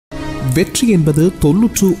வெற்றி என்பது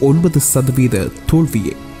 99%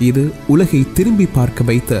 தோல்வியே. இது உலகை திரும்பி பார்க்க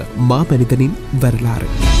வைத்த மாமனிதனின் வரலாறு.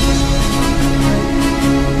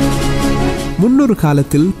 முன்னொரு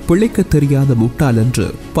காலத்தில் பிழைக்க தெரியாத முட்டாள் என்று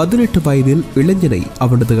 18 வயதில் இளைஞனை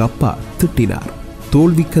அவனது அப்பா திட்டினார்.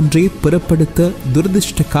 தோல்விக்கன்றே பிறப்படுத்த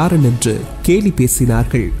துரதிர்ஷ்டக்காரன் என்று கேலி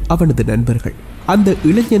பேசினார்கள் அவனது நண்பர்கள். அந்த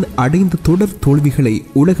இளைஞன் அடைந்த தொடர் தோல்விகளை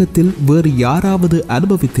உலகத்தில் வேறு யாராவது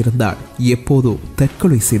அனுபவித்திருந்தால் எப்போதோ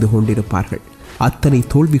தற்கொலை செய்து கொண்டிருப்பார்கள். அத்தனை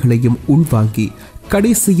தோல்விகளையும் உள்வாங்கி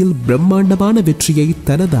கடைசியில் பிரம்மாண்டமான வெற்றியை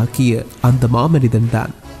தனதாக்கிய அந்த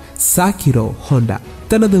மாமனிதன்தான் சாக்கிரோ ஹோண்டா.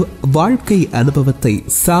 தனது வாழ்க்கை அனுபவத்தை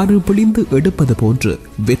சாறு பிழிந்து எடுப்பது போன்று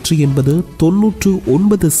வெற்றி என்பது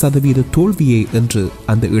 99% தோல்வியே என்று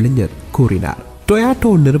அந்த இளைஞர் கூறினார். டொயாட்டோ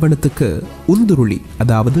நிறுவனத்துக்கு உந்துருளி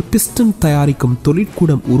அதாவது பிஸ்டன் தயாரிக்கும்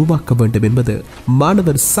தொழிற்கூடம் உருவாக்க வேண்டும் என்பது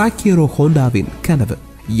மாணவர் சாக்கிரோ ஹோண்டாவின் கனவு.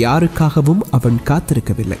 யாருக்காகவும் அவன்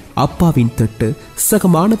காத்திருக்கவில்லை. அப்பாவின் தட்டு சக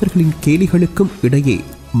மாணவர்களின் கேலிகளுக்கும் இடையே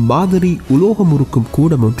மாதிரி உலோகம் உருக்கும்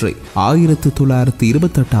கூடம் ஒன்றை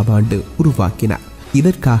 1928ஆம் ஆண்டு உருவாக்கினார்.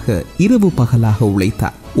 இதற்காக இரவு பகலாக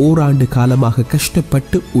உழைத்தார். ஓராண்டு காலமாக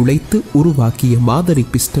கஷ்டப்பட்டு உழைத்து உருவாக்கிய மாதிரி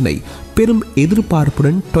பிஸ்டனை பெரும்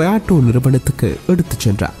எதிர்பார்ப்புடன் டொயாட்டோ நிறுவனத்துக்கு எடுத்துச்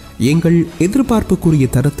சென்றார். எங்கள் எதிர்பார்ப்புக்குரிய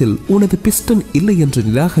தரத்தில் உனது பிஸ்டன் இல்லை என்று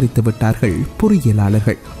நிராகரித்து விட்டார்கள்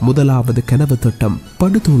பொறியியலாளர்கள். முதலாவது கனவு திட்டம்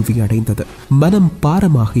படுதோல்வி அடைந்தது. மனம்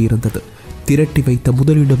பாரமாக இருந்தது. திரட்டி வைத்த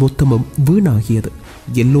முதலீடு மொத்தமும் வீணாகியது.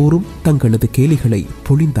 எல்லோரும் தங்களது கேலிகளை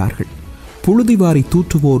பொழிந்தார்கள். புழுதிவாரி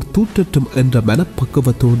தூற்றுவோர் தூற்றட்டும் என்ற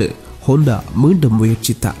மனப்பக்குவத்தோடு ஹோண்டா மீண்டும்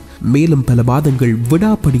முயற்சித்தார். மேலும் பல மாதங்கள்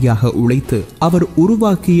விடாப்படியாக உழைத்து அவர்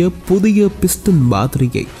உருவாக்கிய புதிய பிஸ்டன்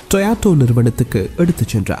மாதிரியை டொயாட்டோ நிறுவனத்துக்கு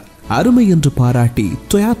எடுத்துச் சென்றார். அருமை என்று பாராட்டி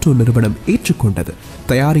டொயாட்டோ நிறுவனம் ஏற்றுக்கொண்டது.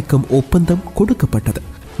 தயாரிக்கும் ஒப்பந்தம் கொடுக்கப்பட்டது.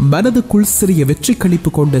 மனதுக்குள் சிறிய வெற்றி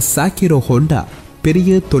களிப்பு கொண்ட சாக்கிரோ ஹோண்டா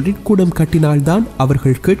பெரிய தொழிற்கூடம் கட்டினால்தான்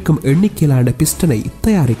அவர்கள் கேட்கும் எண்ணிக்கையிலான பிஸ்டனை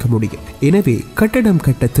தயாரிக்க முடியும். எனவே கட்டடம்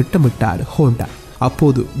கட்ட திட்டமிட்டார் ஹோண்டா.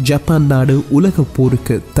 அப்போது ஜப்பான் நாடு உலக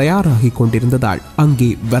போருக்கு தயாராகி கொண்டிருந்ததால் அங்கே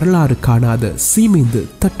வரலாறு காணாத சீமேந்து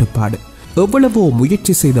தட்டுப்பாடு. எவ்வளவோ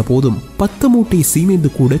முயற்சி செய்த போதும் 10 மூட்டை சீமேந்து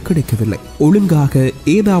கூட கிடைக்கவில்லை. ஒழுங்காக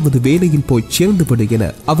ஏதாவது வேலையில் போய் சேர்ந்து விடு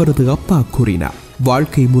என அவரது அப்பா கூறினார்.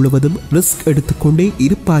 வாழ்க்கை முழுவதும் ரிஸ்க் எடுத்துக்கொண்டே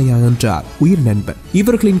இருப்பாயா என்றார் உயிர் நண்பன்.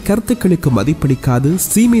 இவர்களின் கருத்துக்களுக்கு மதிப்பளிக்காது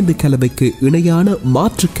சீமேந்து கலவைக்கு இணையான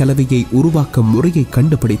மாற்று கலவையை உருவாக்கும் முறையை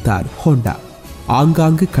கண்டுபிடித்தார் ஹோண்டா.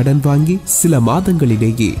 ஆங்காங்கு கடன் வாங்கி சில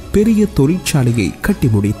மாதங்களிலேயே பெரிய தொழிற்சாலையை கட்டி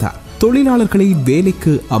முடித்தார். தொழிலாளர்களை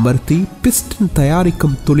வேலைக்கு அமர்த்தி பிஸ்டன்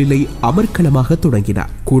தயாரிக்கும் தொழிலை அமர்க்களமாக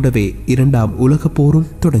தொடங்கினார். கூடவே 2ஆம் உலக போரும்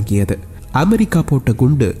தொடங்கியது. அமெரிக்கா போட்ட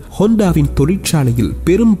குண்டு ஹோண்டாவின் தொழிற்சாலையில்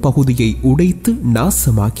பெரும் பகுதியை உடைத்து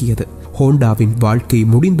நாசமாக்கியது. ஹோண்டாவின் வாழ்க்கை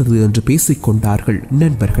முடிந்தது என்று பேசிக் கொண்டார்கள்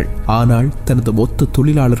நண்பர்கள். ஆனால் தனது மொத்த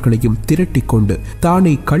தொழிலாளர்களையும் திரட்டி கொண்டு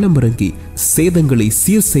தானே களமிறங்கி சேதங்களை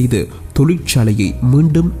சீர் செய்து தொழிற்சாலையை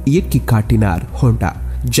மீண்டும் இயக்கி காட்டினார் ஹோண்டா.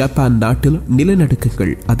 ஜப்பான் நாட்டில்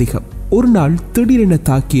நிலநடுக்கங்கள் அதிகம். ஒரு நாள் திடீரென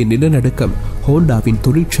தாக்கிய நிலநடுக்கம் ஹோண்டாவின்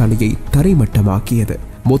தொழிற்சாலையை தரைமட்டமாக்கியது.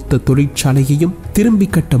 மொத்த தொழிற்சாலையையும் திரும்பி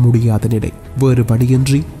கட்ட முடியாத நிலை. வேறு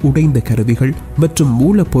வழியின்றி உடைந்த கருவிகள் மற்றும்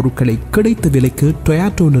மூலப்பொருட்களை கிடைத்த விலைக்கு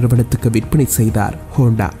டொயாட்டோ நிறுவனத்துக்கு விற்பனை செய்தார்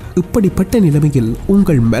ஹோண்டா. இப்படிப்பட்ட நிலைமையில்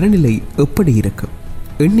உங்கள் மனநிலை எப்படி இருக்கும்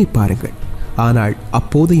எண்ணி பாருங்கள். ஆனால்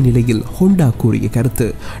அப்போதைய நிலையில் ஹோண்டா கூறிய கருத்து,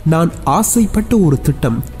 நான் ஆசைப்பட்ட ஒரு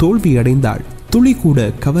திட்டம் தோல்வி அடைந்தால் துளி கூட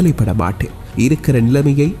கவலைப்பட மாட்டேன். இருக்கிற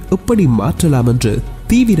நிலைமையை எப்படி மாற்றலாம் என்று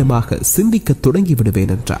தீவிரமாக சிந்திக்க தொடங்கி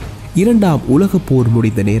விடுவேன் என்றார். 2ஆம் உலக போர்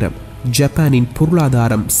முடிந்த நேரம். ஜப்பானின்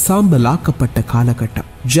பொருளாதாரம் சாம்பலாக்கப்பட்ட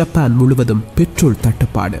காலகட்டம். ஜப்பான் முழுவதும் பெட்ரோல்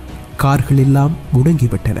தட்டுப்பாடு. கார்கள் எல்லாம்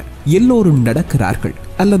முடங்கிவிட்டன. எல்லோரும் நடக்கிறார்கள்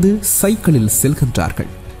அல்லது சைக்கிளில்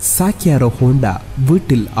செல்கின்றார்கள். சாக்கிரோ ஹோண்டா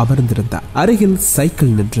வீட்டில் அமர்ந்திருந்தார். அருகில்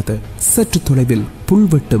சைக்கிள் நின்றது. சற்று தொலைவில்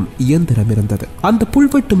புல்வெட்டும் இயந்திரம் இருந்தது. அந்த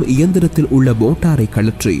புல்வெட்டும் இயந்திரத்தில் உள்ள மோட்டாரை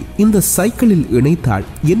கழற்றி இந்த சைக்கிளில் இணைத்தால்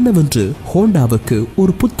என்னவென்று ஹோண்டாவுக்கு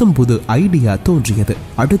ஒரு புத்தம் புது ஐடியா தோன்றியது.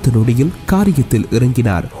 அடுத்த நொடியில் காரியத்தில்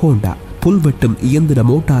இறங்கினார் ஹோண்டா. புல்வெட்டும் இயந்திர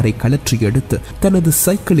மோட்டாரை கழற்றி எடுத்து தனது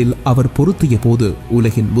சைக்கிளில் அவர் பொருத்திய போது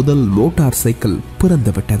உலகின் முதல் மோட்டார் சைக்கிள்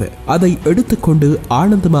பிறந்துவிட்டது. அதை எடுத்துக்கொண்டு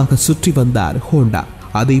ஆனந்தமாக சுற்றி வந்தார் ஹோண்டா.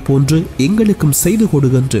 அதே போன்று எங்களுக்கும் செய்து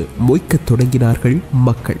கொடுகென்று மொய்க்கத் தொடங்கினார்கள்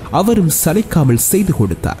மக்கள். அவரும் சளைக்காமல் செய்து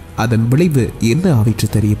கொடுத்தார். அதன் விளைவு என்ன ஆயிற்று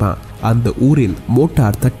தெரியுமா? அந்த ஊரில்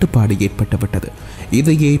மோட்டார் தட்டுப்பாடு ஏற்பட்டுவிட்டது.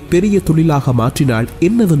 இதையே பெரிய தொழிலாக மாற்றினால்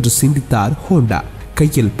என்னவென்று சிந்தித்தார் ஹோண்டா.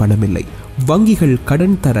 கையில் பணமில்லை. வங்கிகள்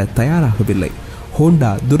கடன் தர தயாராகவில்லை.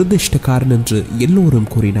 ஹோண்டா துரதிர்ஷ்டக்காரன் என்று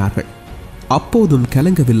எல்லோரும் கூறினார்கள். அப்போதும்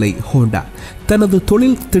கலங்கவில்லை ஹோண்டா. தனது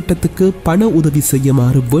தொழில் திட்டத்துக்கு பண உதவி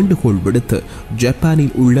செய்யுமாறு வேண்டுகோள் விடுத்து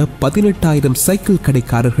ஜப்பானில் உள்ள 18,000 சைக்கிள்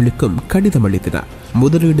கடைக்காரர்களுக்கும் கடிதம் எழுதினார்.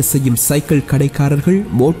 முதலீடு செய்யும் சைக்கிள் கடைக்காரர்கள்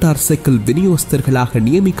மோட்டார் சைக்கிள் விநியோகஸ்தர்களாக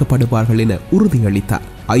நியமிக்கப்படுவார்கள் என உறுதியளித்தார்.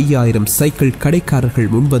 5,000 சைக்கிள்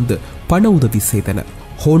கடைக்காரர்கள் முன்வந்து பண உதவி செய்தனர்.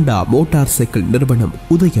 ஹோண்டா மோட்டார் சைக்கிள் நிறுவனம்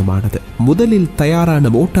உதயமானது. முதலில் தயாரான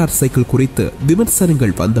மோட்டார் சைக்கிள் குறித்து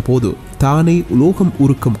விமர்சனங்கள் வந்தபோது தானே உலோகம்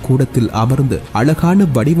உருக்கும் கூடத்தில் அமர்ந்து அழகான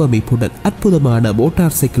வடிவமைப்புடன் அற்புதமான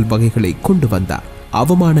மோட்டார் சைக்கிள் வகைகளை கொண்டு வந்தார்.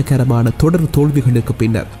 அவமானகரமான தொடர் தோல்விகளுக்கு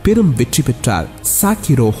பின்னர் பெரும் வெற்றி பெற்றார்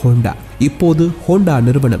சாக்கிரோ ஹோண்டா. இப்போது ஹோண்டா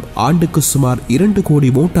நிறுவனம் ஆண்டுக்கு சுமார் 2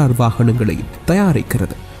 கோடி மோட்டார் வாகனங்களை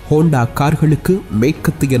தயாரிக்கிறது. ஹோண்டா கார்களுக்கு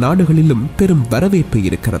மேற்கத்திய நாடுகளிலும் பெரும் வரவேற்பு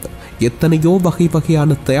இருக்கிறது. எத்தனையோ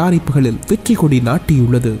வகையான தயாரிப்புகளில் வெற்றி கொடி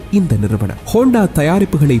நாட்டியுள்ளது இந்த நிறுவனம். ஹோண்டா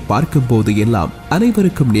தயாரிப்புகளை பார்க்கும் போது எல்லாம்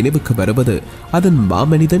அனைவருக்கும் நினைவுக்கு வருவது அதன்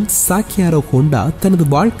மாமனிதன் சாக்கியாரோ ஹோண்டா தனது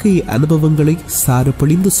வாழ்க்கை அனுபவங்களை சாறு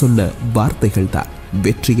பொழிந்து சொன்ன வார்த்தைகள் தான்.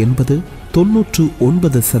 வெற்றி என்பது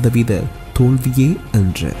 99% தோல்வியே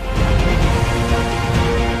என்று.